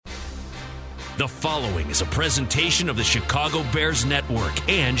The following is a presentation of the Chicago Bears Network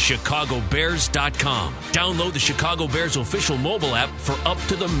and ChicagoBears.com. Download the Chicago Bears official mobile app for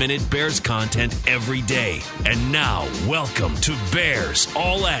up-to-the-minute Bears content every day. And now, welcome to Bears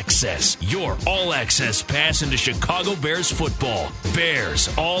All Access, your all-access pass into Chicago Bears football. Bears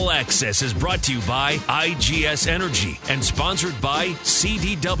All Access is brought to you by IGS Energy and sponsored by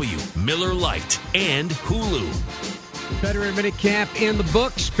CDW, Miller Lite, and Hulu. Veteran minicamp in the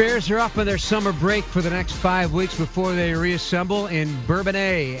books. Bears are off on their summer break for the next 5 weeks before they reassemble in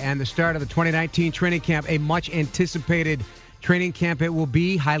Bourbonnais and the start of the 2019 training camp. A much-anticipated training camp it will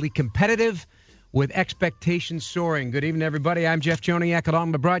be, highly competitive, with expectations soaring. Good evening, everybody. I'm Jeff Joniak,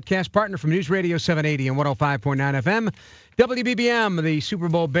 along with my broadcast partner from News Radio 780 and 105.9 FM. WBBM, the Super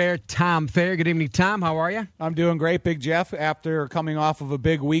Bowl Bear, Tom Thayer. Good evening, Tom. How are you? I'm doing great, Big Jeff. After coming off of a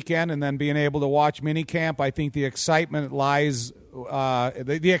big weekend and then being able to watch minicamp, I think the excitement lies.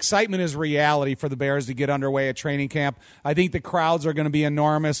 The excitement is reality for the Bears to get underway at training camp. I think the crowds are going to be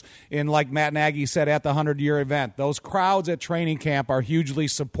enormous. And like Matt Nagy said at the 100-year event, those crowds at training camp are hugely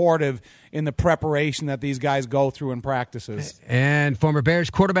supportive in the preparation that these guys go through in practices. And former Bears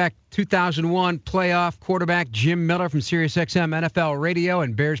quarterback, 2001 playoff quarterback Jim Miller from SiriusXM NFL Radio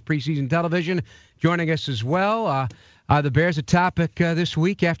and Bears preseason television joining us as well. The Bears a topic this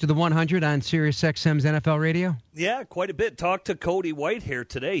week after the 100 on SiriusXM's NFL Radio? Yeah, quite a bit. Talked to Cody Whitehair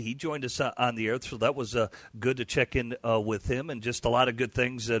today. He joined us on the air, so that was good to check in with him, and just a lot of good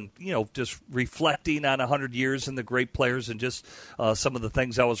things, and just reflecting on 100 years and the great players, and just some of the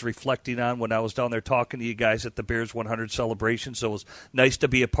things I was reflecting on when I was down there talking to you guys at the Bears 100 celebration. So it was nice to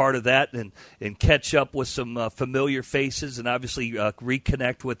be a part of that and catch up with some familiar faces, and obviously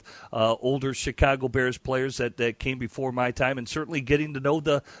reconnect with older Chicago Bears players that came before my time, and certainly getting to know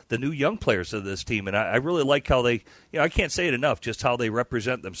the new young players of this team. And I really like how they, I can't say it enough, just how they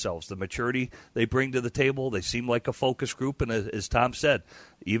represent themselves, the maturity they bring to the table. They seem like a focus group, and as Tom said,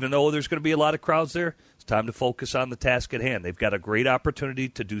 even though there's going to be a lot of crowds there, it's time to focus on the task at hand. They've got a great opportunity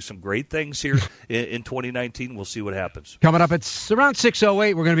to do some great things here in 2019. We'll see what happens. Coming up, it's around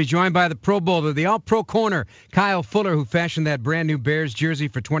 6:08. We're going to be joined by the Pro Bowler, the All-Pro corner, Kyle Fuller, who fashioned that brand-new Bears jersey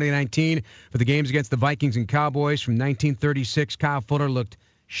for 2019 for the games against the Vikings and Cowboys from 1936. Kyle Fuller looked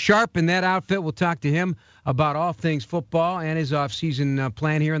sharp in that outfit. We'll talk to him about all things football and his off-season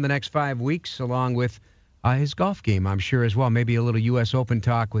plan here in the next 5 weeks, along with his golf game, I'm sure, as well. Maybe a little U.S. Open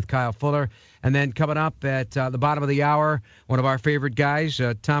talk with Kyle Fuller. And then coming up at the bottom of the hour, one of our favorite guys,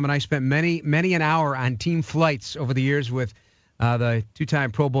 Tom and I spent many an hour on team flights over the years with the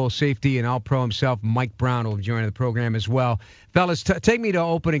two-time Pro Bowl safety and All-Pro himself, Mike Brown, will join the program as well. Fellas, take me to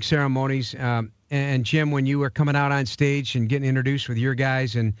opening ceremonies. And Jim, when you were coming out on stage and getting introduced with your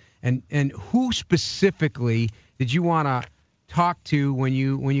guys, and who specifically did you want to talk to when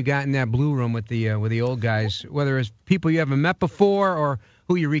you got in that blue room with the old guys, whether it's people you haven't met before or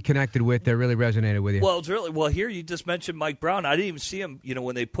who you reconnected with that really resonated with you? Well, it's really here you just mentioned Mike Brown. I didn't even see him,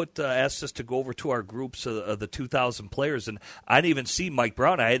 when they asked us to go over to our groups of the 2,000 players, and I didn't even see Mike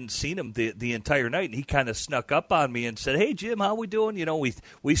Brown. I hadn't seen him the entire night, and he kind of snuck up on me and said, "Hey, Jim, how we doing?"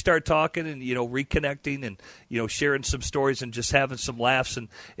 We start talking and reconnecting and sharing some stories and just having some laughs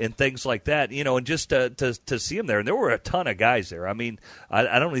and things like that. And just to see him there, and there were a ton of guys there. I mean,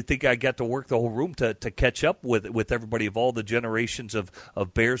 I don't even think I got to work the whole room to catch up with everybody of all the generations of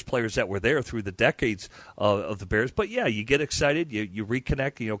Bears players that were there through the decades of the Bears. But, yeah, you get excited. You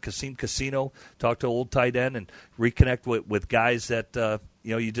reconnect. Cassim Casino, talk to old tight end and reconnect with guys that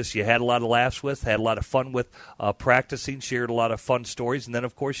you had a lot of laughs with, had a lot of fun with practicing, shared a lot of fun stories. And then,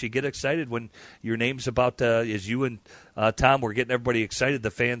 of course, you get excited when your name's about, as you and Tom were getting everybody excited, the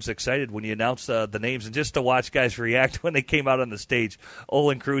fans excited when you announce the names. And just to watch guys react when they came out on the stage,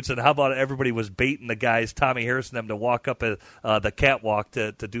 Olin Kreutz, and how about everybody was baiting the guys, Tommy Harrison, them to walk up the catwalk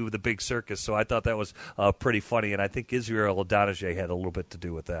to do the big circus. So I thought that was pretty funny. And I think Israel Adonijah had a little bit to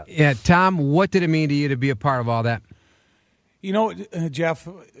do with that. Yeah, Tom, what did it mean to you to be a part of all that? Jeff,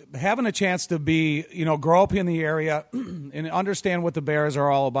 having a chance to be, grow up in the area and understand what the Bears are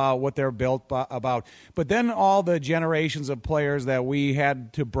all about, what they're built about, but then all the generations of players that we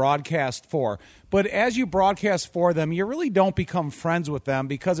had to broadcast for. But as you broadcast for them, you really don't become friends with them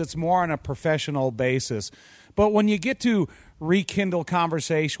because it's more on a professional basis. But when you get to rekindle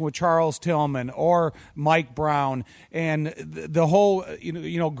conversation with Charles Tillman or Mike Brown and the whole,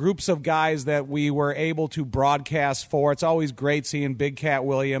 groups of guys that we were able to broadcast for, it's always great seeing Big Cat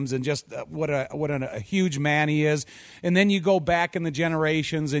Williams and just what a huge man he is. And then you go back in the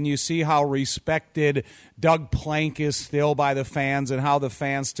generations and you see how respected Doug Plank is still by the fans and how the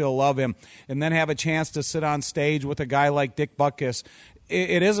fans still love him. And then have a chance to sit on stage with a guy like Dick Butkus.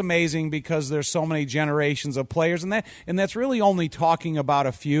 it is amazing because there's so many generations of players, and that's really only talking about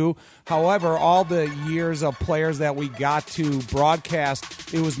a few. However, all the years of players that we got to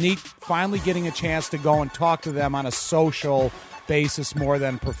broadcast, it was neat finally getting a chance to go and talk to them on a social basis more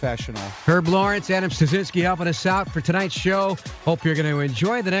than professional. Herb Lawrence, Adam Stasinski helping us out for tonight's show. Hope you're going to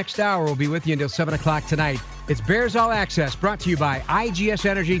enjoy the next hour. We'll be with you until 7 o'clock tonight. It's Bears All Access, brought to you by IGS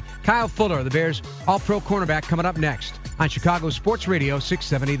Energy. Kyle Fuller, the Bears All-Pro cornerback, coming up next on Chicago Sports Radio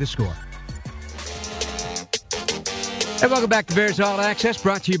 670 The Score. And welcome back to Bears All Access,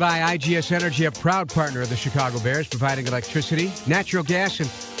 brought to you by IGS Energy, a proud partner of the Chicago Bears, providing electricity, natural gas, and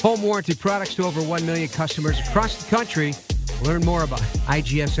home warranty products to over 1 million customers across the country. Learn more about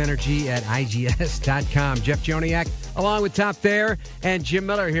IGS Energy at IGS.com. Jeff Joniak, along with Thayer and Jim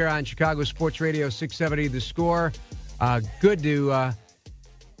Miller here on Chicago Sports Radio 670 The Score. Good to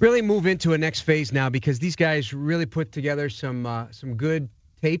really move into a next phase now, because these guys really put together some good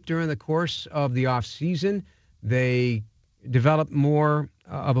tape during the course of the offseason. They developed more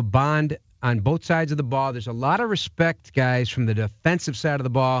of a bond on both sides of the ball. There's a lot of respect, guys, from the defensive side of the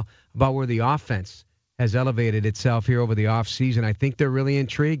ball about where the offense has elevated itself here over the offseason. I think they're really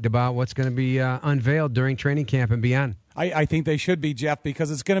intrigued about what's going to be unveiled during training camp and beyond. I think they should be, Jeff,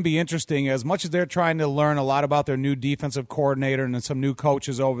 because it's going to be interesting. As much as they're trying to learn a lot about their new defensive coordinator and some new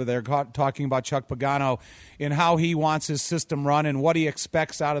coaches over there, talking about Chuck Pagano and how he wants his system run and what he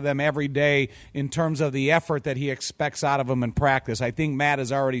expects out of them every day in terms of the effort that he expects out of them in practice. I think Matt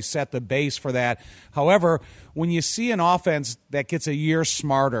has already set the base for that. However, when you see an offense that gets a year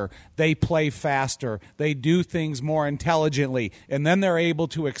smarter, they play faster, they do things more intelligently, and then they're able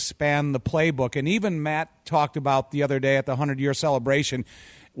to expand the playbook. And even Matt talked about the other day at the 100-year celebration,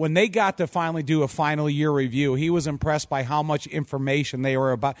 when they got to finally do a final year review, he was impressed by how much information they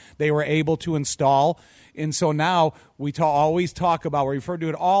were able to install. And so now we always talk about, we refer to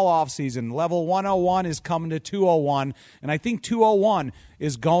it all offseason, level 101 is coming to 201, and I think 201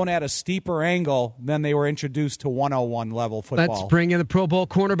 is going at a steeper angle than they were introduced to 101 level football. Let's bring in the Pro Bowl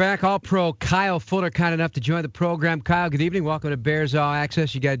cornerback, All-Pro Kyle Fuller, kind enough to join the program. Kyle, good evening. Welcome to Bears All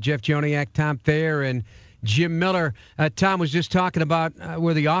Access. You got Jeff Joniak, Tom Thayer, and Jim Miller. Tom was just talking about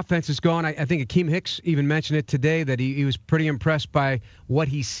where the offense is going. I think Akeem Hicks even mentioned it today, that he was pretty impressed by what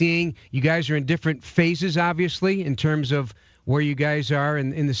he's seeing. You guys are in different phases, obviously, in terms of where you guys are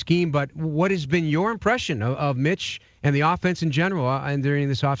in the scheme. But what has been your impression of Mitch and the offense in general and during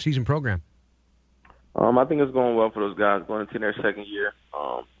this offseason program? I think it's going well for those guys going into their second year.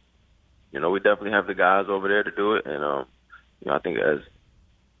 We definitely have the guys over there to do it. And, I think as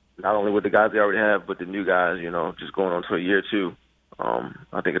not only with the guys they already have, but the new guys, just going on to a year two,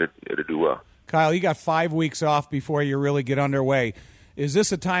 I think it'll do well. Kyle, you got 5 weeks off before you really get underway. Is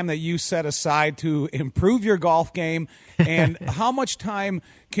this a time that you set aside to improve your golf game? And how much time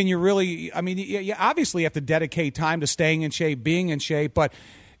can you really – I mean, you obviously have to dedicate time to staying in shape, being in shape. But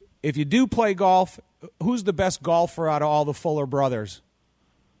if you do play golf, who's the best golfer out of all the Fuller brothers?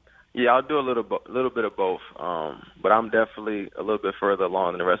 Yeah, I'll do a little bit of both. But I'm definitely a little bit further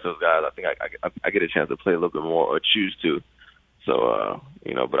along than the rest of those guys. I think I get a chance to play a little bit more or choose to. So,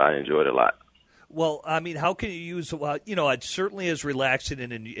 but I enjoy it a lot. Well, I mean, how can you use? It certainly is relaxing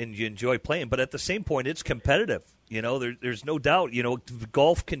and you enjoy playing, but at the same point, it's competitive. There's no doubt.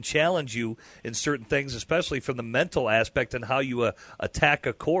 Golf can challenge you in certain things, especially from the mental aspect and how you attack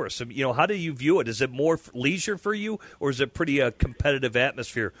a course. How do you view it? Is it more leisure for you, or is it pretty competitive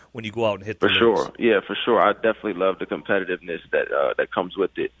atmosphere when you go out and hit the For sure, yeah, for sure. I definitely love the competitiveness that comes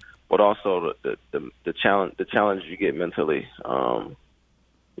with it, but also the challenge you get mentally.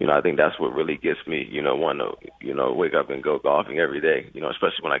 I think that's what really gets me, want to, wake up and go golfing every day,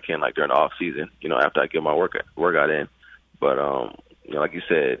 especially when I can, like during the off season, after I get my workout in. But, like you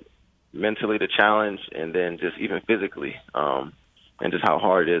said, mentally the challenge, and then just even physically, and just how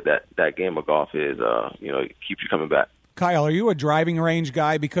hard it is that game of golf is, it keeps you coming back. Kyle, are you a driving range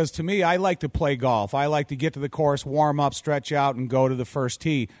guy? Because to me, I like to play golf. I like to get to the course, warm up, stretch out, and go to the first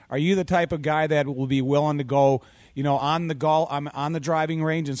tee. Are you the type of guy that will be willing to go, on the driving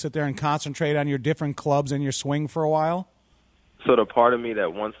range and sit there and concentrate on your different clubs and your swing for a while? So the part of me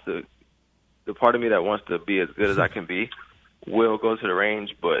that wants to be as good as I can be will go to the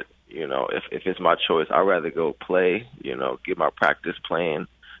range, but if it's my choice, I'd rather go play, get my practice playing,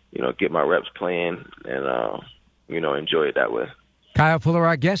 get my reps playing, and enjoy it that way. Kyle Fuller,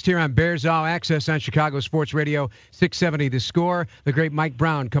 our guest here on Bears All Access on Chicago Sports Radio 670 The Score. The great Mike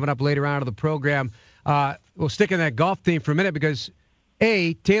Brown coming up later on in the program. We'll stick in that golf theme for a minute because,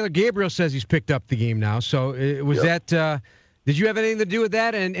 Taylor Gabriel says he's picked up the game now. So was that Did you have anything to do with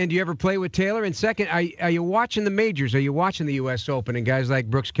that? And do you ever play with Taylor? And second, are you watching the majors? Are you watching the U.S. Open and guys like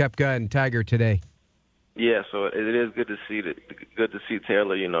Brooks Koepka and Tiger today? Yeah, so it is good to see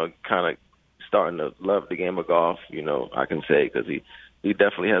Taylor, kind of starting to love the game of golf. I can say, because he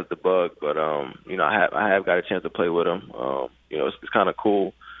definitely has the bug. But I have got a chance to play with him. It's kind of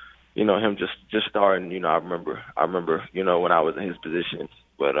cool. Him just starting. I remember when I was in his position.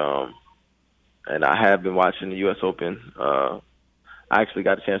 But and I have been watching the U.S. Open. I actually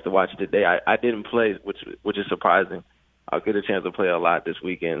got a chance to watch it today. I didn't play, which is surprising. I'll get a chance to play a lot this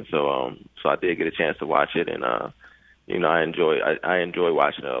weekend, so I did get a chance to watch it, and I enjoy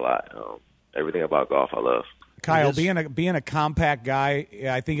watching it a lot. Everything about golf I love. Kyle, being a compact guy,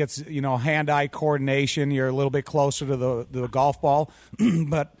 I think it's hand-eye coordination. You're a little bit closer to the golf ball,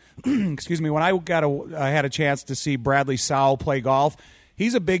 but excuse me, when I had a chance to see Bradley Sowell play golf,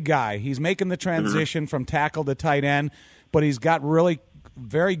 he's a big guy. He's making the transition from tackle to tight end, but he's got really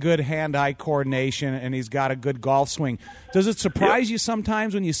very good hand-eye coordination, and he's got a good golf swing. Does it surprise you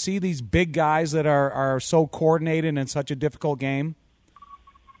sometimes when you see these big guys that are so coordinated in such a difficult game?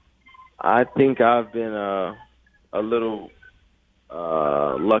 I think I've been a little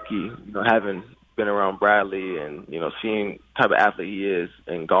lucky, having been around Bradley and, seeing the type of athlete he is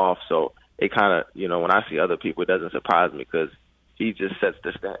in golf. So it kind of, when I see other people, it doesn't surprise me because he just sets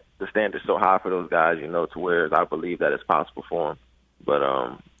the standard so high for those guys, to where I believe that it's possible for him. But,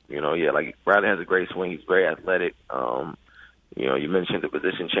 like Bradley has a great swing. He's very athletic. You mentioned the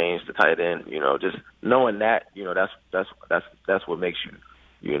position change to tight end. Just knowing that, that's what makes you,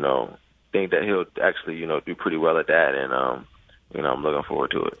 think that he'll actually, do pretty well at that. And, I'm looking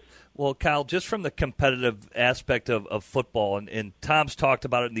forward to it. Well, Kyle, just from the competitive aspect of football, and Tom's talked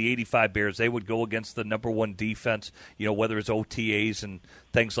about it in the 85 Bears, they would go against the number one defense, whether it's OTAs and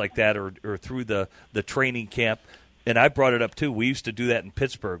things like that or through the training camp. And I brought it up, too. We used to do that in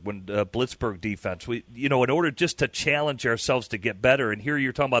Pittsburgh when Blitzburg defense. We, in order just to challenge ourselves to get better. And here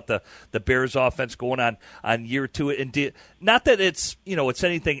you're talking about the Bears offense going on year two. And not that it's, it's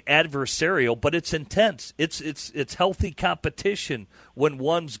anything adversarial, but it's intense. It's healthy competition when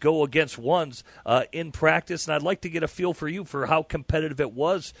ones go against ones in practice. And I'd like to get a feel for you for how competitive it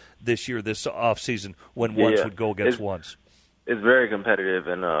was this year, this offseason, when ones would go against ones. It's very competitive,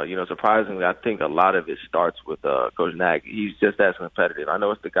 and surprisingly, I think a lot of it starts with Coach Nagy. He's just as competitive. I know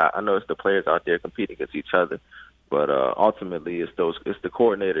it's the players out there competing against each other, but ultimately, it's the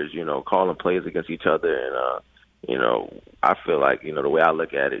coordinators, calling plays against each other, and I feel like the way I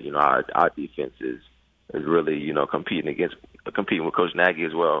look at it, our defense is really competing with Coach Nagy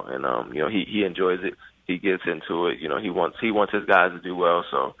as well, and he enjoys it. He gets into it. He wants his guys to do well,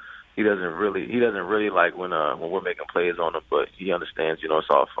 so. He doesn't really like when we're making plays on him, but he understands, it's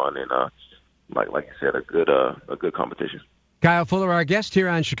all fun and like you said, a good competition. Kyle Fuller, our guest here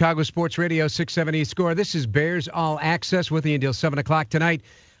on Chicago Sports Radio 670 Score. This is Bears All Access with you until 7 o'clock tonight.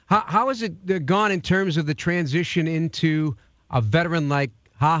 How has it gone in terms of the transition into a veteran like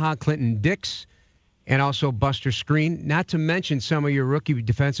HaHa Clinton-Dix and also Buster Screen, not to mention some of your rookie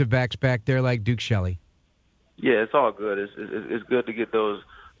defensive backs back there like Duke Shelley? Yeah, it's all good. It's good to get those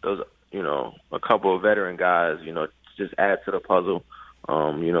a couple of veteran guys, just add to the puzzle,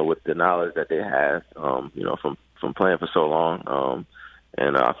 with the knowledge that they have, from playing for so long.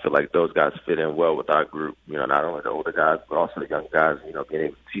 And I feel like those guys fit in well with our group, not only the older guys, but also the young guys, being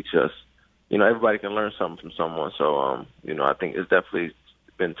able to teach us. Everybody can learn something from someone. So, I think it's definitely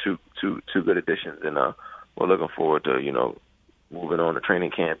been two good additions, and we're looking forward to, moving on to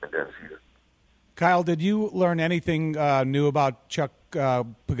training camp and then season. Kyle, did you learn anything new about Chuck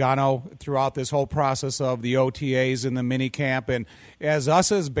Pagano throughout this whole process of the OTAs and the mini camp? And as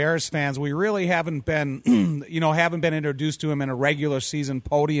Bears fans, we really haven't been, introduced to him in a regular season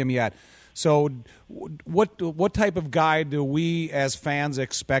podium yet. So, what type of guy do we as fans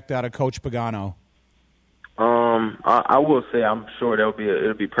expect out of Coach Pagano? I will say I'm sure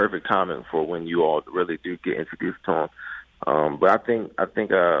it'll be perfect timing for when you all really do get introduced to him. But I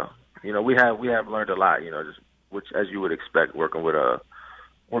think. We have learned a lot, which as you would expect, working with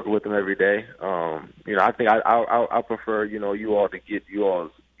them every day. I think I prefer, you all to get you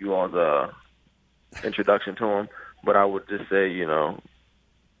all's introduction to him. But I would just say,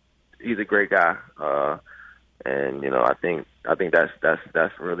 he's a great guy, and I think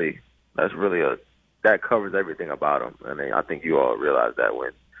that's really that covers everything about him, and I think you all realize that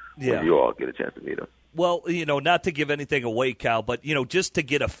when you all get a chance to meet him. Well, not to give anything away, Cal, but, just to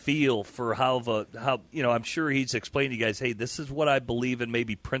get a feel for how I'm sure he's explained to you guys, hey, this is what I believe in,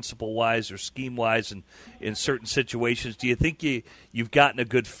 maybe principle-wise or scheme-wise in certain situations. Do you think you've gotten a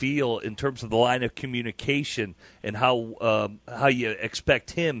good feel in terms of the line of communication and how you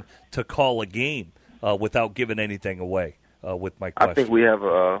expect him to call a game without giving anything away with my question? I think we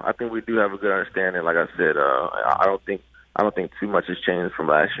do have a good understanding. Like I said, I don't think too much has changed from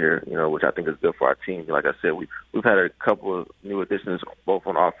last year, which I think is good for our team. Like I said, we've had a couple of new additions, both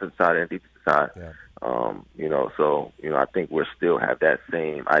on the offensive side and defensive side. Yeah. So I think we still have that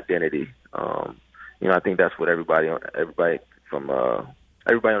same identity. I think that's what everybody on the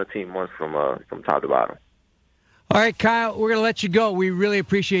team wants from top to bottom. All right, Kyle, we're going to let you go. We really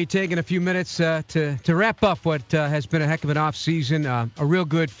appreciate taking a few minutes to wrap up what has been a heck of an off season. A real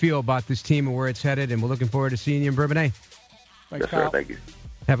good feel about this team and where it's headed, and we're looking forward to seeing you in Bourbonnais. Thanks, yes, Kyle. sir. Thank you.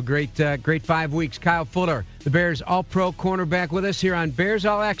 Have a great 5 weeks. Kyle Fuller, the Bears All-Pro cornerback, with us here on Bears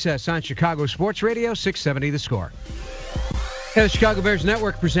All Access on Chicago Sports Radio 670 The Score. The Chicago Bears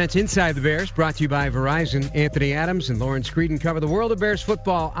Network presents Inside the Bears, brought to you by Verizon. Anthony Adams and Lawrence Creedon cover the world of Bears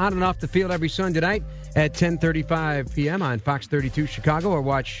football on and off the field every Sunday night at 10:35 p.m. on Fox 32 Chicago, or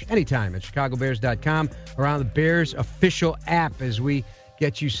watch anytime at chicagobears.com or on the Bears official app as we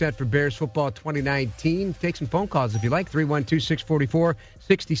get you set for Bears football 2019. Take some phone calls if you like,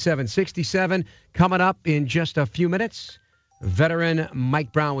 312-644-6767. Coming up in just a few minutes, veteran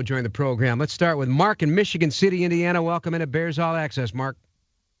Mike Brown will join the program. Let's start with Mark in Michigan City, Indiana. Welcome into Bears All Access, Mark.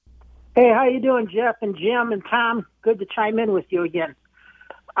 Hey, how you doing, Jeff and Jim and Tom? Good to chime in with you again.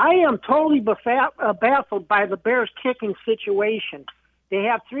 I am totally baffled by the Bears kicking situation. They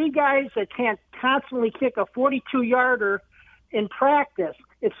have three guys that can't constantly kick a 42-yarder in practice.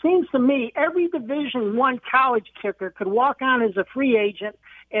 It seems to me every Division I college kicker could walk on as a free agent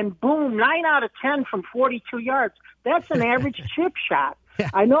and boom, 9 out of 10 from 42 yards. That's an average chip shot.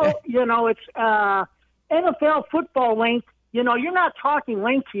 I know, it's NFL football length. You're not talking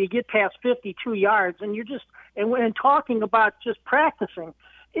length till you get past 52 yards, and when talking about just practicing.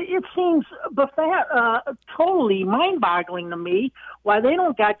 It seems totally mind-boggling to me why they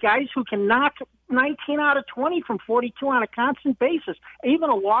don't got guys who can knock 19 out of 20 from 42 on a constant basis, even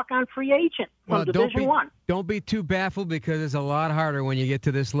a walk-on free agent from Division I. Don't be too baffled, because it's a lot harder when you get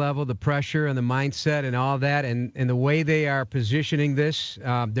to this level, the pressure and the mindset and all that, and the way they are positioning this,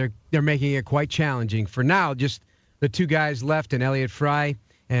 they're making it quite challenging. For now, just the two guys left, and Elliott Fry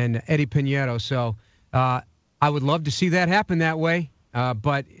and Eddie Piñeiro. So I would love to see that happen that way.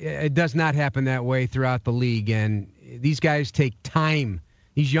 But it does not happen that way throughout the league, and these guys take time.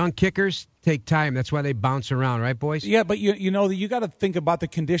 These young kickers take time. That's why they bounce around, right, boys? Yeah, but you got to think about the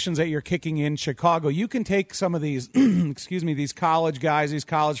conditions that you're kicking in Chicago. You can take some of these, these college guys, these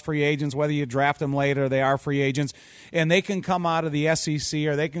college free agents, whether you draft them late or they are free agents, and they can come out of the SEC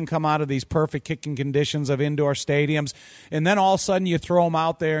or they can come out of these perfect kicking conditions of indoor stadiums, and then all of a sudden you throw them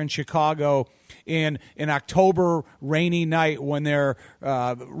out there in Chicago in an October rainy night when they're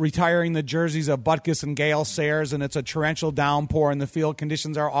retiring the jerseys of Butkus and Gale Sayers, and it's a torrential downpour and the field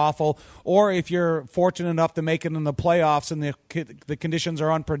conditions are awful. Or if you're fortunate enough to make it in the playoffs and the conditions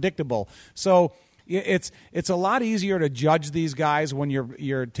are unpredictable. So it's a lot easier to judge these guys when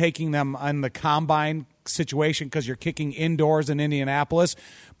you're taking them on the combine situation because you're kicking indoors in Indianapolis.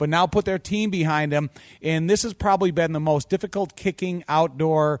 But now put their team behind them, and this has probably been the most difficult kicking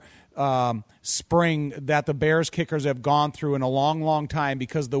outdoor spring that the Bears kickers have gone through in a long, long time,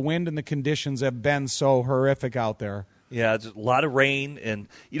 because the wind and the conditions have been so horrific out there. Yeah, it's a lot of rain, and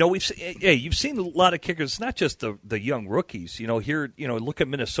you've seen a lot of kickers. It's not just the young rookies. Here, look at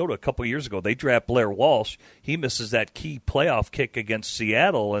Minnesota a couple of years ago. They draft Blair Walsh. He misses that key playoff kick against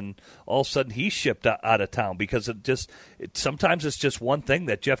Seattle, and all of a sudden he's shipped out of town because sometimes it's just one thing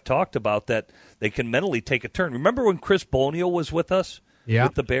that Jeff talked about, that they can mentally take a turn. Remember when Chris Bonio was with us? Yeah.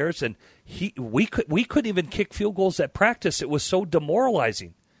 With the Bears, and we couldn't even kick field goals at practice. It was so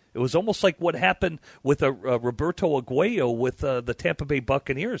demoralizing. It was almost like what happened with Roberto Aguayo with the Tampa Bay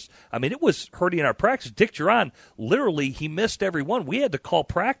Buccaneers. I mean, it was hurting our practice. Dick Duran, literally, he missed every one. We had to call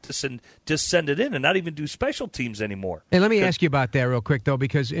practice and just send it in and not even do special teams anymore. Hey, let me ask you about that real quick, though,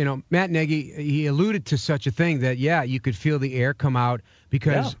 because Matt Nagy, he alluded to such a thing that, you could feel the air come out,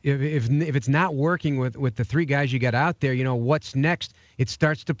 because if it's not working with the three guys you got out there, what's next? It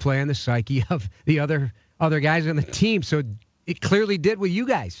starts to play on the psyche of the other guys on the team. So it clearly did with you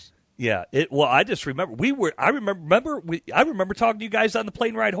guys. Yeah. I just remember I remember talking to you guys on the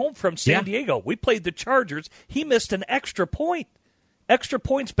plane ride home from San Diego. We played the Chargers. He missed an extra point. Extra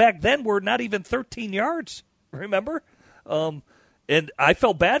points back then were not even 13 yards. Remember? And I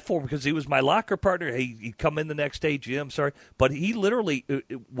felt bad for him because he was my locker partner. Hey, he'd come in the next day, Jim, sorry. But he literally,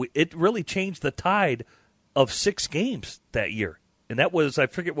 it really changed the tide of 6 games that year. And that was, I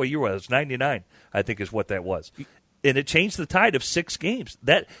forget what year it was, 99, I think is what that was. And it changed the tide of 6 games.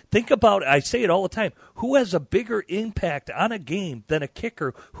 Think about, I say it all the time, who has a bigger impact on a game than a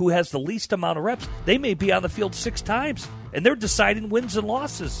kicker who has the least amount of reps? They may be on the field 6 times, and they're deciding wins and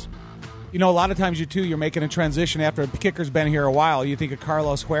losses. You know, a lot of times you're making a transition after a kicker's been here a while. You think of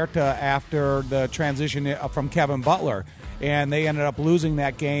Carlos Huerta after the transition from Kevin Butler, and they ended up losing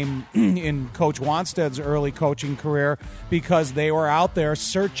that game in Coach Wanstead's early coaching career because they were out there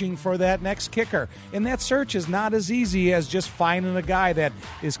searching for that next kicker. And that search is not as easy as just finding a guy that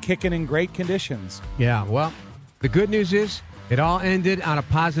is kicking in great conditions. Yeah, well, the good news is it all ended on a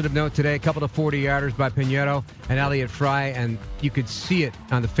positive note today. A couple of 40-yarders by Pinheiro and Elliott Fry, and you could see it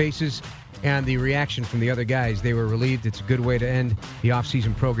on the faces and the reaction from the other guys. They were relieved. It's a good way to end the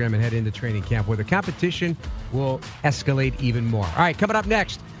off-season program and head into training camp where the competition will escalate even more. All right, coming up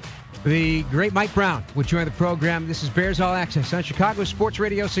next, the great Mike Brown will join the program. This is Bears All Access on Chicago Sports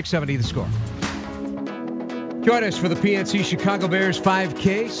Radio 670 The Score. Join us for the PNC Chicago Bears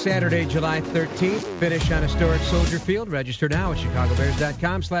 5K, Saturday, July 13th. Finish on historic Soldier Field. Register now at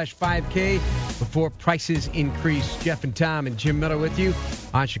chicagobears.com/5K before prices increase. Jeff and Tom and Jim Miller with you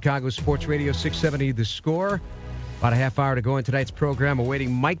on Chicago Sports Radio 670 The Score. About a half hour to go in tonight's program.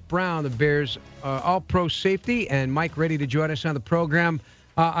 Awaiting Mike Brown, the Bears all-pro safety, and Mike ready to join us on the program.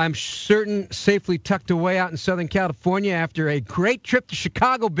 I'm certain safely tucked away out in Southern California after a great trip to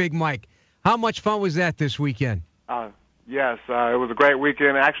Chicago, Big Mike. How much fun was that this weekend? Yes, it was a great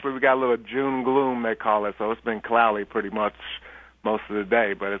weekend. Actually, we got a little June gloom, they call it, so it's been cloudy pretty much most of the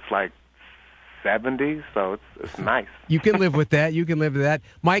day, but it's like 70, so it's nice. You can live with that. You can live with that.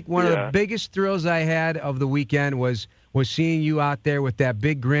 Mike, one of the biggest thrills I had of the weekend was seeing you out there with that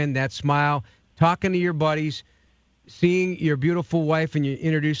big grin, that smile, talking to your buddies, seeing your beautiful wife, and you're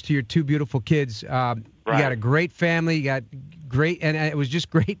introduced to your 2 beautiful kids. Right. You got a great family. You got great, and it was just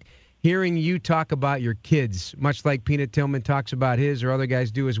great hearing you talk about your kids, much like Peanut Tillman talks about his, or other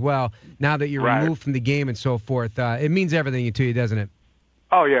guys do as well, now that you're removed from the game and so forth. It means everything to you, doesn't it?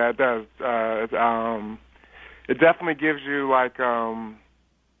 Oh, yeah, it does. It definitely gives you, like, I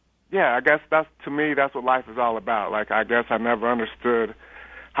guess to me, that's what life is all about. Like, I guess I never understood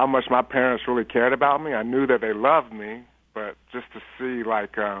how much my parents really cared about me. I knew that they loved me, but just to see,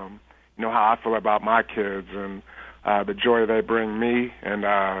 like, how I feel about my kids and the joy they bring me and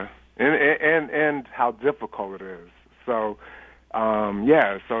how difficult it is. So,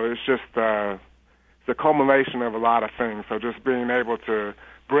 so it's just it's a culmination of a lot of things. So just being able to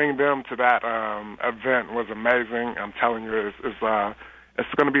bring them to that event was amazing. I'm telling you, it's going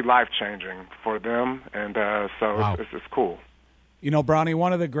to be life-changing for them, and wow. It's cool. You know, Brownie,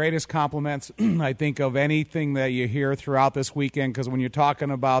 one of the greatest compliments, I think, of anything that you hear throughout this weekend, because when you're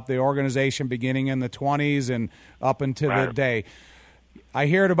talking about the organization beginning in the 20s and up into the day, I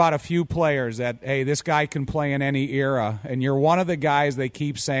hear it about a few players that, hey, this guy can play in any era, and you're one of the guys they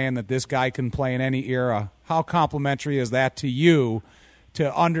keep saying that this guy can play in any era. How complimentary is that to you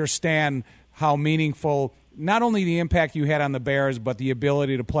to understand how meaningful not only the impact you had on the Bears, but the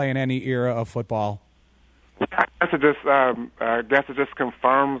ability to play in any era of football? I guess it just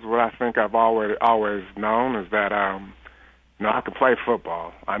confirms what I think I've always known, is that I can play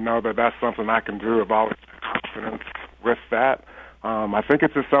football. I know that that's something I can do. I've always had confidence with that. I think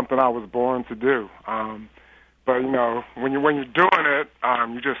it's just something I was born to do. But when you're doing it,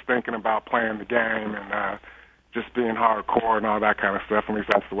 you're just thinking about playing the game and just being hardcore and all that kind of stuff. At least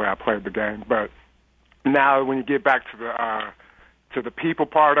that's the way I played the game. But now, when you get back to the people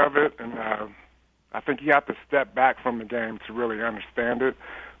part of it, and I think you have to step back from the game to really understand it.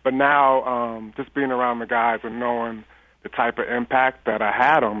 But now, just being around the guys and knowing the type of impact that I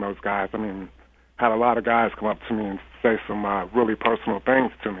had on those guys, I mean, I had a lot of guys come up to me and say some really personal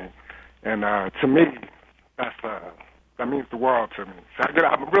things to me. And to me, that means the world to me. So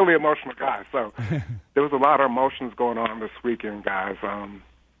I'm a really emotional guy. So there was a lot of emotions going on this weekend, guys. And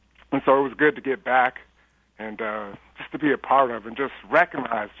so it was good to get back and just to be a part of and just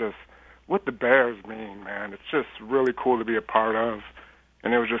recognize just what the Bears mean, man. It's just really cool to be a part of,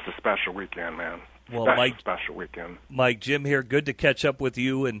 and it was just a special weekend, man. Well, special weekend. Mike, Jim here. Good to catch up with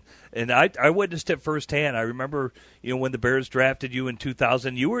you, and I witnessed it firsthand. I remember, when the Bears drafted you in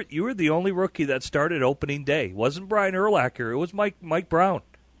 2000, you were the only rookie that started opening day. It wasn't Brian Urlacher. It was Mike Brown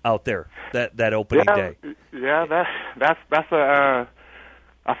out there that opening day. Yeah, that's a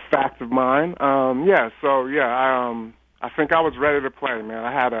fact of mine. I think I was ready to play, man.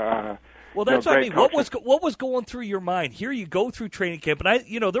 I had Well, that's what I mean. What was going through your mind? Here you go through training camp,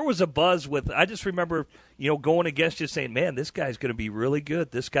 and there was a buzz with. I just remember, going against you, saying, "Man, this guy's going to be really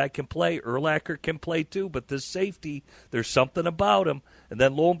good. This guy can play. Urlacher can play too, but this safety, there's something about him." And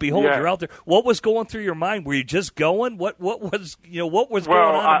then lo and behold, you're out there. What was going through your mind? Were you just going? What was going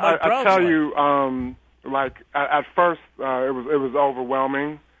on in Mike Brown's I tell life? you, at first, it was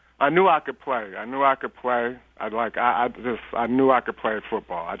overwhelming. I knew I could play. I knew I could play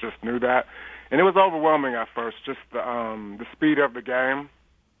football. I just knew that, and it was overwhelming at first. Just the speed of the game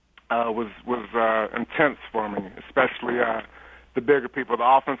was intense for me, especially the bigger people, the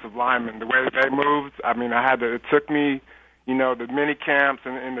offensive linemen, the way they moved. I mean, it took me, the mini camps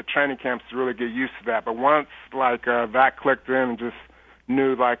and the training camps to really get used to that. But once that clicked in and just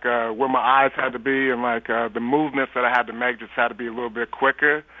knew where my eyes had to be and the movements that I had to make just had to be a little bit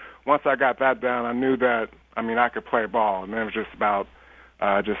quicker. Once I got that down, I knew that, I could play ball, and then it was just about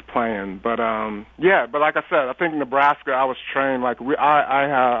just playing. But, but like I said, I think in Nebraska I was trained, I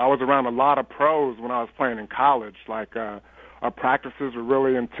was around a lot of pros when I was playing in college. Our practices were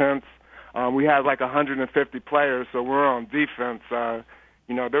really intense. We had 150 players, so we were on defense. There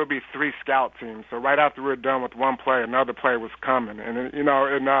would be 3 scout teams. So right after we were done with one play, another play was coming. And,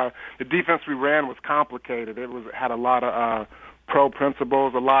 the defense we ran was complicated. It had a lot of pro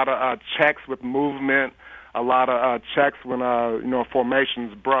principles, a lot of checks with movement, a lot of checks when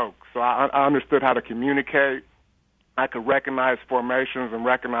formations broke. So I understood how to communicate. I could recognize formations and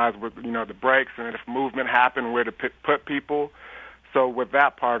recognize the breaks and if movement happened, where to put people. So with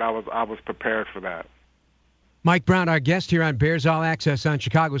that part, I was prepared for that. Mike Brown, our guest here on Bears All Access on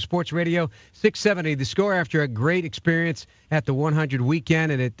Chicago Sports Radio 670. The Score after a great experience at the 100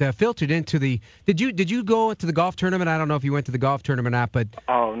 weekend, and it filtered into the. Did you go to the golf tournament? I don't know if you went to the golf tournament or not, but.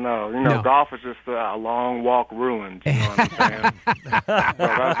 Oh no, no. Golf is just a long walk ruined. You know what I'm saying? So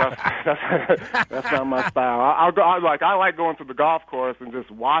that's not my style. I like going to the golf course and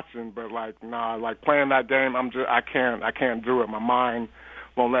just watching, but playing that game, I can't do it. My mind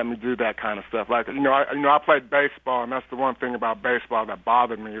won't let me do that kind of stuff. I played baseball, and that's the one thing about baseball that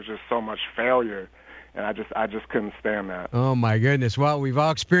bothered me is just so much failure, and I just couldn't stand that. Oh my goodness! Well, we've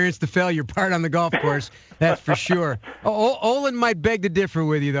all experienced the failure part on the golf course, that's for sure. Olin might beg to differ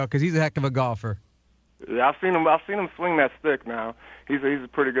with you though, because he's a heck of a golfer. Yeah, I've seen him swing that stick. Now he's a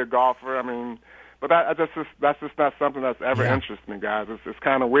pretty good golfer. But that's just not something that's ever interested me, guys. It's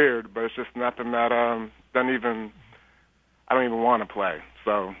kind of weird, but it's just nothing that I don't even want to play.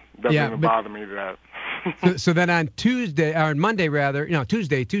 So it doesn't even bother me that. so then on Monday,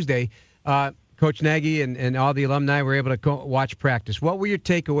 Coach Nagy and all the alumni were able to watch practice. What were your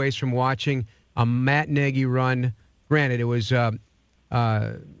takeaways from watching a Matt Nagy run? Granted, it was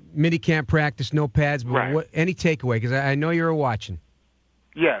mini-camp practice, no pads, but any takeaway? Because I know you were watching.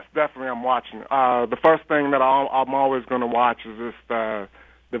 Yes, definitely I'm watching. The first thing that I'm always going to watch is just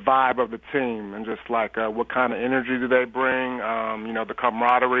the vibe of the team and just what kind of energy do they bring, the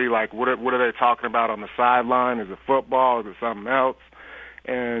camaraderie, what are they talking about on the sideline? Is it football? Is it something else?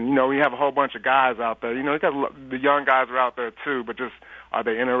 And, we have a whole bunch of guys out there. You got the young guys are out there too, but just are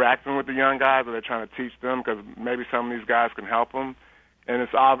they interacting with the young guys? Are they trying to teach them? Because maybe some of these guys can help them. And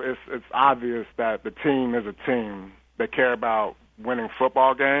it's obvious that the team is a team. They care about winning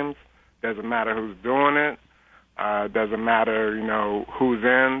football games. Doesn't matter who's doing it. Doesn't matter, who's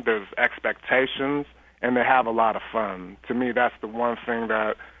in. There's expectations, and they have a lot of fun. To me, that's the one thing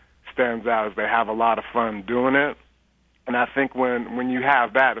that stands out is they have a lot of fun doing it. And I think when you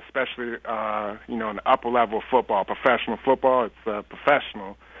have that, especially, in the upper level of football, professional football, it's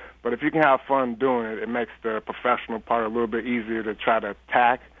professional. But if you can have fun doing it, it makes the professional part a little bit easier to try to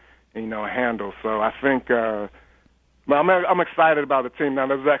attack and, handle. So I think I'm excited about the team. Now,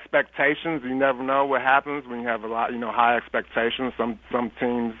 there's expectations. You never know what happens when you have a lot, high expectations. Some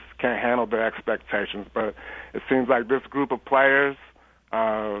teams can't handle their expectations. But it seems like this group of players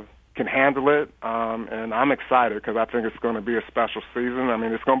can handle it, and I'm excited because I think it's going to be a special season.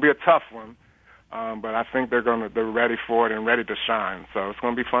 It's going to be a tough one, but I think they're ready for it and ready to shine. So it's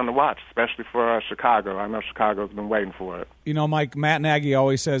going to be fun to watch, especially for Chicago. I know Chicago's been waiting for it. Mike, Matt Nagy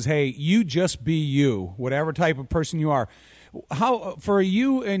always says, hey, you just be you, whatever type of person you are. How, for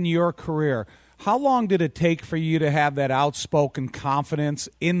you in your career, how long did it take for you to have that outspoken confidence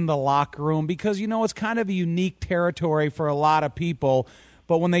in the locker room? Because, it's kind of a unique territory for a lot of people.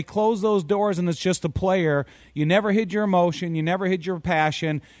 But when they close those doors and it's just a player, you never hid your emotion, you never hid your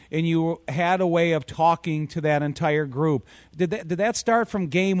passion, and you had a way of talking to that entire group. Did that start from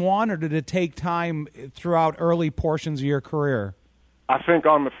game one, or did it take time throughout early portions of your career? I think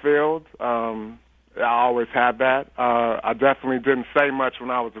on the field, I always had that. I definitely didn't say much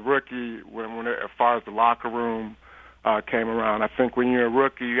when I was a rookie as far as the locker room came around. I think when you're a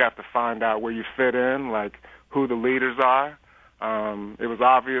rookie, you have to find out where you fit in, like who the leaders are. It was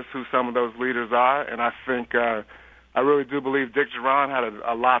obvious who some of those leaders are, and I think I really do believe Dick Geron had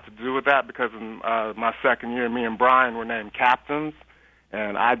a lot to do with that, because in my second year, me and Brian were named captains,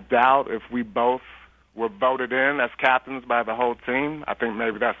 and I doubt if we both were voted in as captains by the whole team. I think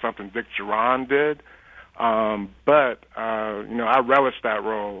maybe that's something Dick Geron did. But I relish that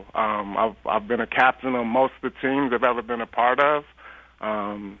role. I've been a captain on most of the teams I've ever been a part of.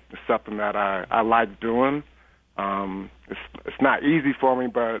 It's something that I like doing. It's not easy for me,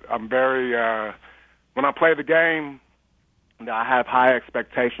 but I'm very when I play the game, I have high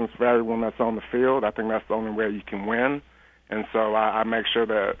expectations for everyone that's on the field. I think that's the only way you can win, and so I make sure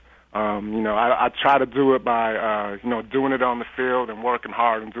that I try to do it by doing it on the field and working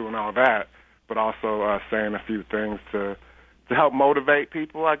hard and doing all that, but also saying a few things to help motivate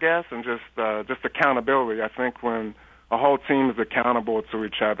people, I guess, and just accountability. I think when a whole team is accountable to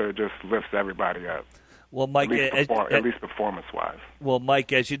each other, it just lifts everybody up. Well, Mike, at least performance-wise. Well,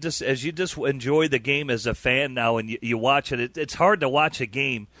 Mike, as you just enjoy the game as a fan now, and you watch it, it's hard to watch a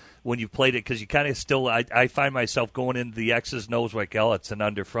game when you've played it, because you kind of still. I find myself going into the X's and O's like, oh, it's an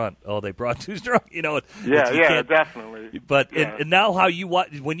under front. Oh, they brought too strong. Yeah, definitely. But and now how you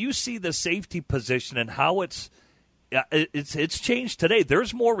watch when you see the safety position and how it's changed today.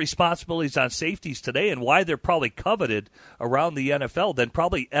 There's more responsibilities on safeties today, and why they're probably coveted around the NFL than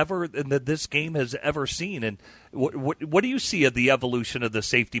probably ever that this game has ever seen. And what do you see of the evolution of the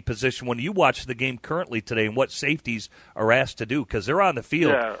safety position when you watch the game currently today, and what safeties are asked to do, because they're on the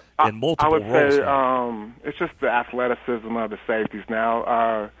field in multiple roles? I would say it's just the athleticism of the safeties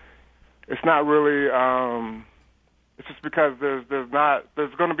now. It's not really. It's just because there's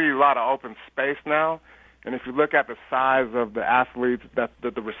going to be a lot of open space now. And if you look at the size of the athletes,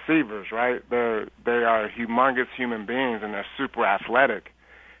 the receivers, right, they are humongous human beings, and they're super athletic.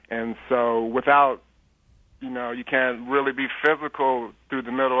 And so without, you can't really be physical through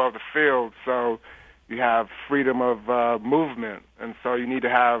the middle of the field. So you have freedom of movement. And so you need to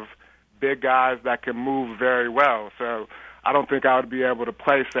have big guys that can move very well. So I don't think I would be able to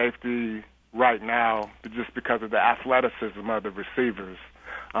play safety right now just because of the athleticism of the receivers.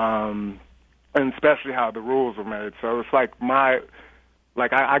 And especially how the rules were made. So it's like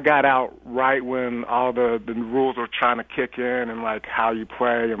I got out right when all the rules were trying to kick in, and like how you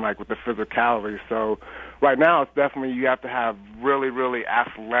play and like with the physicality. So right now it's definitely you have to have really, really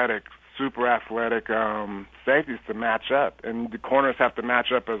athletic, super athletic safeties to match up, and the corners have to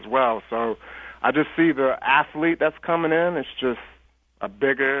match up as well. So I just see the athlete that's coming in. It's just a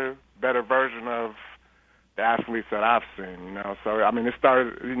bigger, better version of the athletes that I've seen, So, I mean, it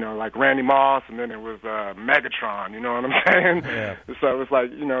started, like Randy Moss, and then it was Megatron, you know what I'm saying? Yeah. So it's like,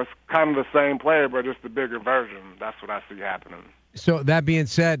 it's kind of the same player, but just a bigger version. That's what I see happening. So that being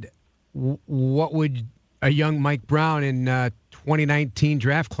said, what would a young Mike Brown in 2019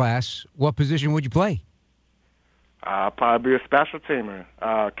 draft class, what position would you play? I'll probably be a special teamer.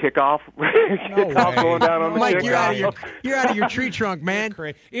 Kickoff. Kickoff going down on the Mike, kickoff. you're out of your tree trunk, man.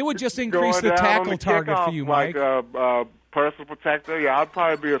 It would just increase the tackle target for you, Mike. Like personal protector. Yeah, I'd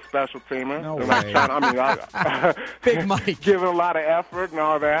probably be a special teamer. No way. Big Mike. Giving a lot of effort and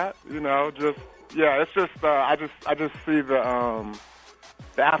all that. It's just I just see the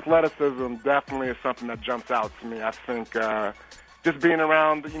athleticism definitely is something that jumps out to me. I think just being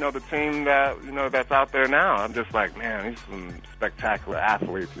around, the team that, that's out there now, I'm just like, man, these are some spectacular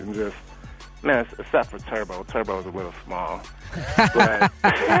athletes. And just, man, except for Turbo. Turbo's a little small. But,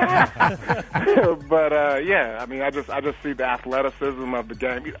 yeah, I mean, I just see the athleticism of the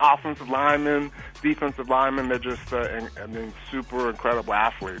game. Offensive linemen, defensive linemen, they're just, super incredible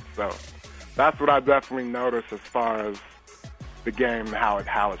athletes. So that's what I definitely notice as far as the game, how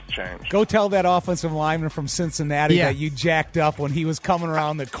it's changed. Go tell that offensive lineman from Cincinnati that you jacked up when he was coming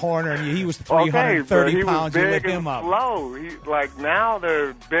around the corner, and he was 330 pounds. You lit him up. Slow. Now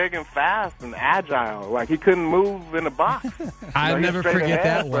they're big and fast and agile. Like, he couldn't move in the box. I'll never forget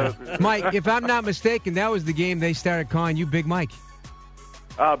that one. Mike, if I'm not mistaken, that was the game they started calling you Big Mike.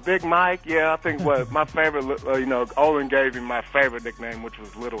 Big Mike, yeah, I think my favorite, Olin gave me my favorite nickname, which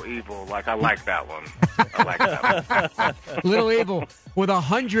was Little Evil. Like, I like that one. Little Evil, with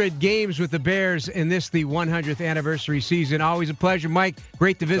 100 games with the Bears in the 100th anniversary season. Always a pleasure, Mike.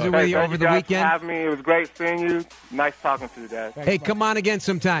 Great to visit with you over the weekend. Thank you guys for having me. It was great seeing you. Nice talking to you guys. Hey, come on again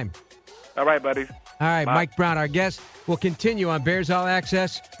sometime. All right, buddies. All right, bye. Mike Brown, our guest. We'll continue on Bears All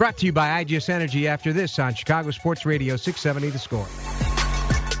Access, brought to you by IGS Energy after this on Chicago Sports Radio 670 The Score.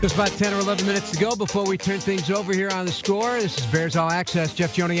 There's about 10 or 11 minutes to go before we turn things over here on The Score. This is Bears All Access.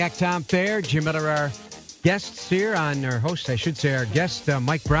 Jeff Joniak, Tom Thayer, Jim Miller, our guests here our host, I should say, our guest,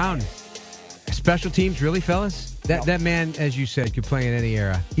 Mike Brown. Special teams, really, fellas? That man, as you said, could play in any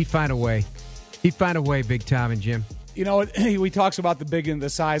era. He'd find a way. He'd find a way, Big Tom and Jim. You know, he talks about the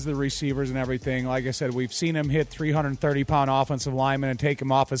size of the receivers and everything. Like I said, we've seen him hit 330-pound offensive linemen and take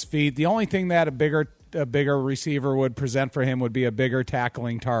him off his feet. The only thing that a bigger receiver would present for him would be a bigger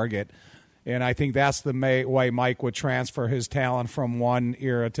tackling target. And I think that's the way Mike would transfer his talent from one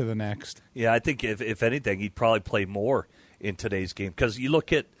era to the next. Yeah, I think if anything, he'd probably play more in today's game. Because you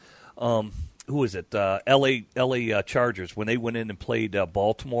look at, who is it, L.A. Chargers, when they went in and played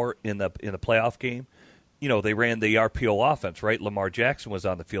Baltimore in the playoff game, you know, they ran the RPO offense, right? Lamar Jackson was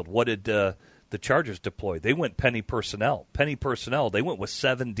on the field. What did the Chargers deploy? They went penny personnel. They went with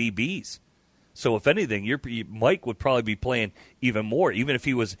 7 DBs. So if anything, Mike would probably be playing even more, even if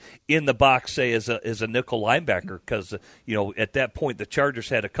he was in the box, say, as a nickel linebacker, because you know at that point the Chargers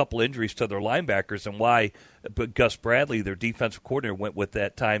had a couple injuries to their linebackers, and why Gus Bradley, their defensive coordinator, went with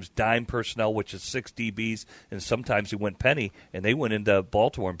at times dime personnel, which is 6 DBs, and sometimes he went penny, and they went into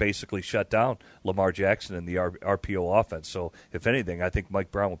Baltimore and basically shut down Lamar Jackson in the RPO offense. So if anything, I think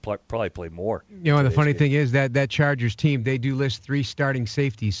Mike Brown would probably play more. You know, and the funny thing is that Chargers team, they do list 3 starting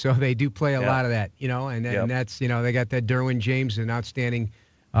safeties, so they do play a lot of that, you know, and that's, you know, they got that Derwin James, an outstanding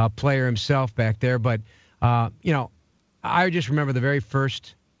player himself back there. But, you know, I just remember the very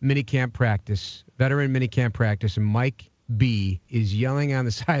first minicamp practice, veteran minicamp practice, and Mike B is yelling on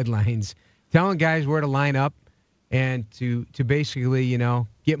the sidelines, telling guys where to line up and to basically, you know,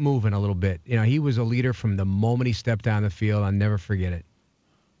 get moving a little bit. You know, he was a leader from the moment he stepped on the field. I'll never forget it.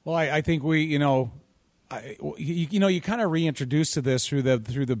 Well, I think you kind of reintroduced to this through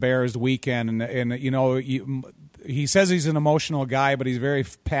the Bears weekend, and you know, he says he's an emotional guy, but he's very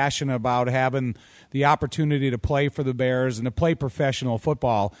passionate about having the opportunity to play for the Bears and to play professional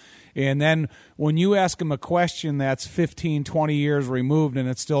football. And then when you ask him a question that's 15, 20 years removed and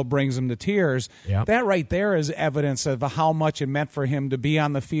it still brings him to tears, that right there is evidence of how much it meant for him to be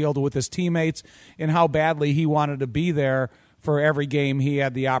on the field with his teammates and how badly he wanted to be there for every game he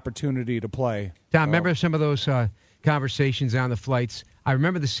had the opportunity to play. Tom, remember some of those conversations on the flights? I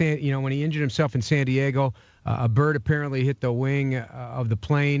remember when he injured himself in San Diego, a bird apparently hit the wing of the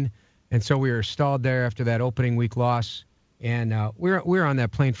plane, and so we were stalled there after that opening week loss. And we were on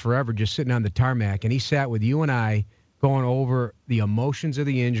that plane forever, just sitting on the tarmac. And he sat with you and I going over the emotions of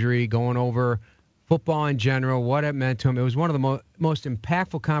the injury, going over football in general, what it meant to him. It was one of the most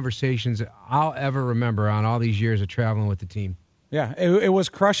impactful conversations I'll ever remember on all these years of traveling with the team. Yeah, it was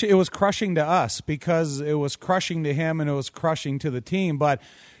crushing. It was crushing to us because it was crushing to him and it was crushing to the team. But,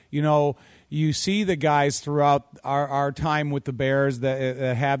 you know, you see the guys throughout our time with the Bears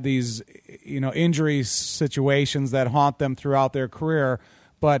that have these, you know, injury situations that haunt them throughout their career.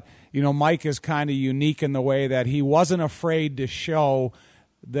 But, you know, Mike is kind of unique in the way that he wasn't afraid to show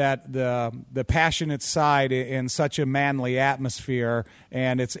that the passionate side in such a manly atmosphere,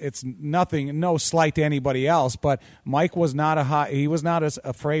 and it's nothing, no slight to anybody else, but Mike was not as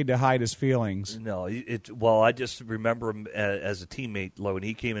afraid to hide his feelings. No, well, I just remember him as a teammate when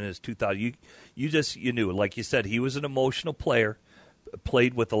he came in as 2000. You knew, like you said, he was an emotional player,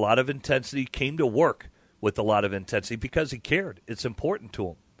 played with a lot of intensity, came to work with a lot of intensity because he cared. It's important to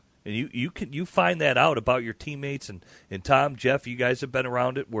him. And you find that out about your teammates, and Tom, Jeff, you guys have been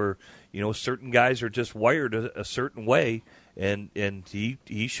around it where, you know, certain guys are just wired a certain way, and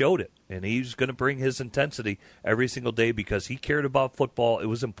he showed it, and he's going to bring his intensity every single day because he cared about football. It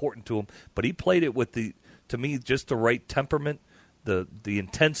was important to him, but he played it with to me, just the right temperament, the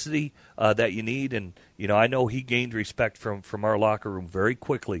intensity that you need, and you know, I know he gained respect from our locker room very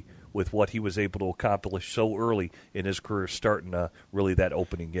quickly with what he was able to accomplish so early in his career, starting really that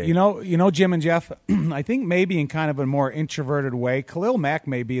opening game. You know, Jim and Jeff, I think maybe in kind of a more introverted way, Khalil Mack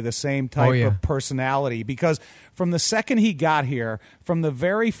may be the same type of personality because from the second he got here, from the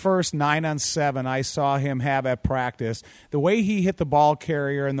very first 9-on-7 I saw him have at practice, the way he hit the ball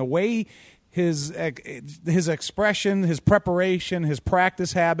carrier and the way his expression, his preparation, his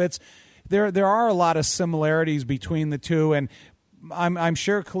practice habits, there are a lot of similarities between the two, and I'm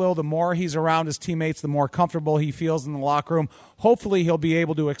sure Khalil, the more he's around his teammates, the more comfortable he feels in the locker room. Hopefully he'll be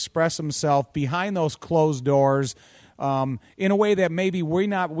able to express himself behind those closed doors in a way that maybe we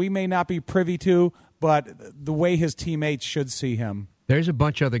may not be privy to, but the way his teammates should see him. There's a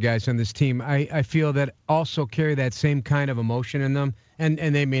bunch of other guys on this team I feel that also carry that same kind of emotion in them, and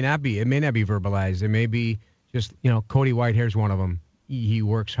they may not be. It may not be verbalized. It may be just, you know, Cody Whitehair's one of them. He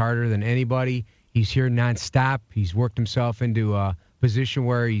works harder than anybody. He's here nonstop. He's worked himself into position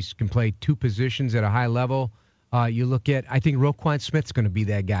where he can play two positions at a high level. You look at, I think Roquan Smith's going to be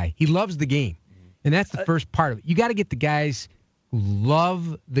that guy. He loves the game, and that's the first part of it. You got to get the guys who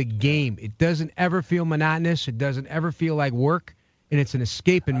love the game. It doesn't ever feel monotonous. It doesn't ever feel like work, and it's an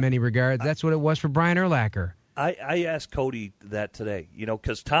escape in many regards. That's what it was for Brian Urlacher. I asked Cody that today,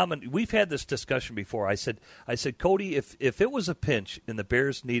 because Tom and we've had this discussion before. I said, Cody, if it was a pinch and the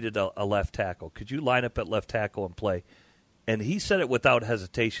Bears needed a left tackle, could you line up at left tackle and play? And he said it without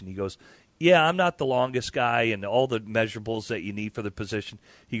hesitation. He goes, yeah, I'm not the longest guy and all the measurables that you need for the position.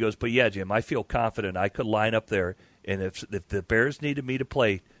 He goes, but yeah, Jim, I feel confident I could line up there, and if the Bears needed me to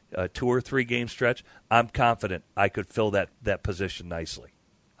play a 2 or 3 game stretch, I'm confident I could fill that position nicely.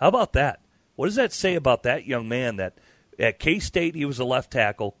 How about that? What does that say about that young man that at K-State he was a left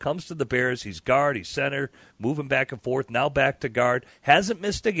tackle, comes to the Bears, he's guard, he's center, moving back and forth, now back to guard, hasn't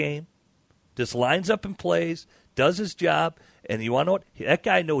missed a game, just lines up and plays, does his job, and you want to know what? That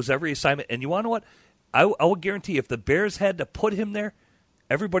guy knows every assignment, and you want to know what? I would guarantee if the Bears had to put him there,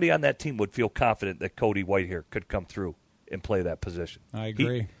 everybody on that team would feel confident that Cody Whitehair could come through and play that position. I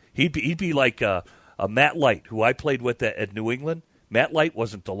agree. He'd be like a Matt Light, who I played with at New England. Matt Light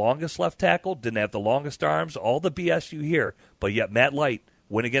wasn't the longest left tackle, didn't have the longest arms, all the BS you hear, but yet Matt Light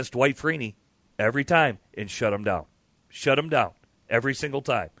went against Dwight Freeney every time and shut him down. Shut him down every single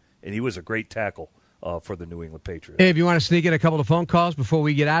time. And he was a great tackle for the New England Patriots. Hey, if you want to sneak in a couple of phone calls before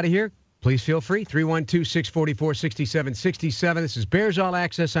we get out of here, please feel free. 312-644-6767. This is Bears All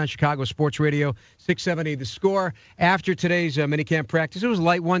Access on Chicago Sports Radio, 670 The Score. After today's minicamp practice, it was a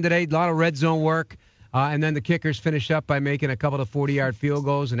light one today, a lot of red zone work. And then the kickers finished up by making a couple of 40-yard field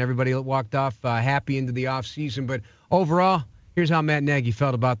goals, and everybody walked off happy into the offseason. But overall, here's how Matt Nagy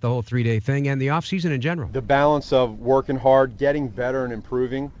felt about the whole 3-day thing and the offseason in general. The balance of working hard, getting better and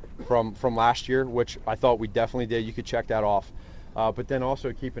improving from last year, which I thought we definitely did. You could check that off. But then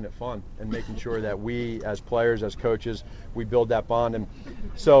also keeping it fun and making sure that we, as players, as coaches, we build that bond. And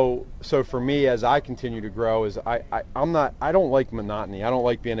so for me, as I continue to grow, is I don't like monotony. I don't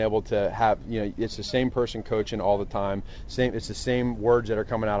like being able to have, it's the same person coaching all the time. It's the same words that are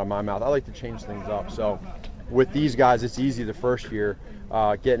coming out of my mouth. I like to change things up. So with these guys, it's easy the first year.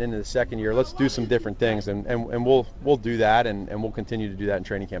 Getting into the second year, let's do some different things, and we'll do that, and we'll continue to do that in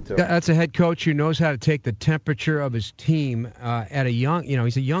training camp too. That's a head coach who knows how to take the temperature of his team at a young,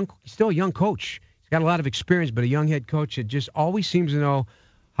 he's still a young coach. He's got a lot of experience, but a young head coach that just always seems to know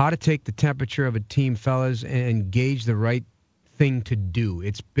how to take the temperature of a team, fellas, and gauge the right thing to do.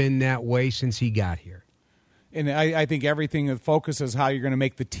 It's been that way since he got here. And I think everything that focuses how you're going to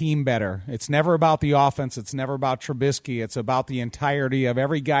make the team better. It's never about the offense. It's never about Trubisky. It's about the entirety of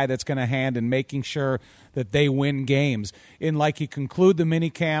every guy that's going to hand and making sure that they win games. And like you conclude the mini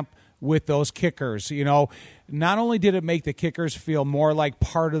camp with those kickers, not only did it make the kickers feel more like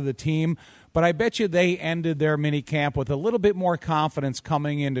part of the team, but I bet you they ended their mini camp with a little bit more confidence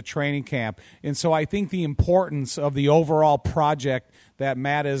coming into training camp. And so I think the importance of the overall project that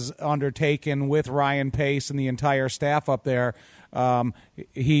Matt has undertaken with Ryan Pace and the entire staff up there,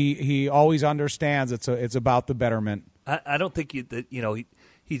 he always understands it's about the betterment. I don't think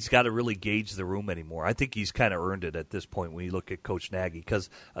he's got to really gauge the room anymore. I think he's kind of earned it at this point when you look at Coach Nagy, because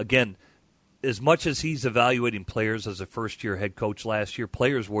again, as much as he's evaluating players as a first-year head coach last year,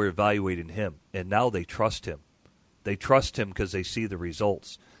 players were evaluating him, and now they trust him. They trust him because they see the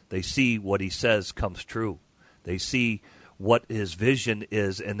results. They see what he says comes true. They see what his vision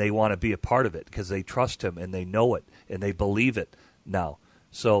is, and they want to be a part of it because they trust him, and they know it, and they believe it now.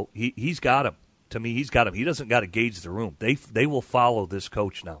 So he's got him. To me, he's got him. He doesn't got to gauge the room. They will follow this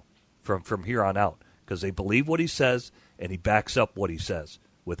coach now from here on out because they believe what he says, and he backs up what he says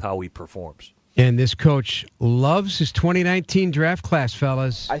with how he performs. And this coach loves his 2019 draft class,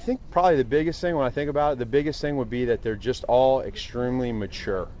 fellas. I think probably the biggest thing when I think about it, the biggest thing would be that they're just all extremely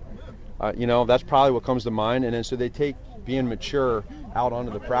mature. That's probably what comes to mind. And then so they take being mature out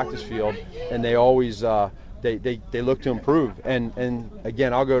onto the practice field, and they always they look to improve. And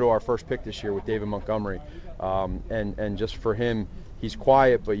again, I'll go to our first pick this year with David Montgomery. And just for him, he's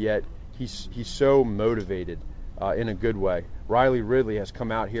quiet, but yet he's so motivated. In a good way. Riley Ridley has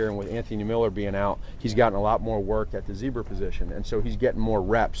come out here, and with Anthony Miller being out, he's gotten a lot more work at the zebra position, and so he's getting more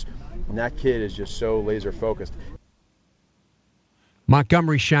reps. And that kid is just so laser focused.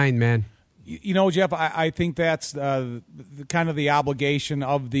 Montgomery shined, man. You know, Jeff, I think that's kind of the obligation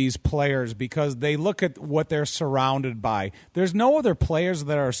of these players because they look at what they're surrounded by. There's no other players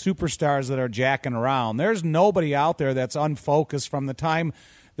that are superstars that are jacking around. There's nobody out there that's unfocused from the time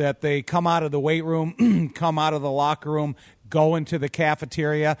that they come out of the weight room, come out of the locker room, go into the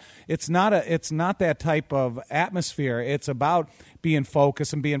cafeteria. It's not that type of atmosphere. It's about being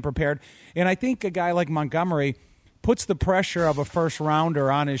focused and being prepared. And I think a guy like Montgomery puts the pressure of a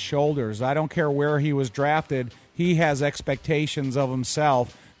first-rounder on his shoulders. I don't care where he was drafted. He has expectations of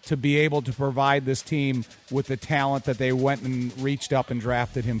himself to be able to provide this team with the talent that they went and reached up and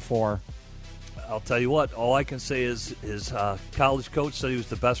drafted him for. I'll tell you what, all I can say is his college coach said he was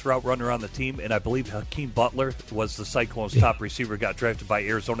the best route runner on the team, and I believe Hakeem Butler was the Cyclones' top receiver, got drafted by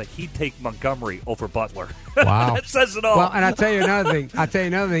Arizona. He'd take Montgomery over Butler. Wow. That says it all. Well, and I'll tell you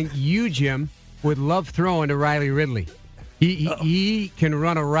another thing. You, Jim, would love throwing to Riley Ridley. He can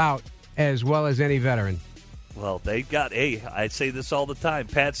run a route as well as any veteran. Well, they got, I say this all the time.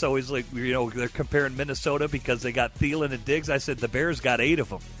 Pat's always like, they're comparing Minnesota because they got Thielen and Diggs. I said the Bears got 8 of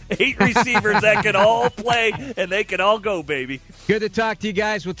them. 8 receivers that can all play, and they can all go, baby. Good to talk to you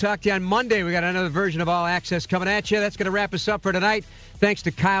guys. We'll talk to you on Monday. We got another version of All Access coming at you. That's going to wrap us up for tonight. Thanks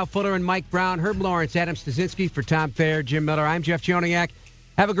to Kyle Fuller and Mike Brown, Herb Lawrence, Adam Stasinski, for Tom Thayer, Jim Miller. I'm Jeff Joniak.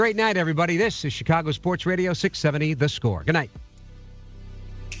 Have a great night, everybody. This is Chicago Sports Radio 670, The Score. Good night.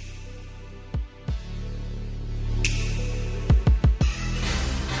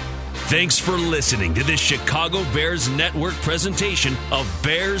 Thanks for listening to this Chicago Bears Network presentation of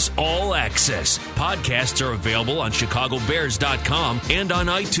Bears All Access. Podcasts are available on chicagobears.com and on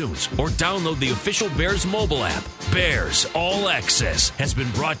iTunes, or download the official Bears mobile app. Bears All Access has been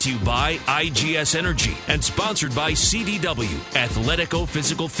brought to you by IGS Energy and sponsored by CDW, Athletico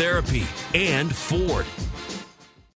Physical Therapy, and Ford.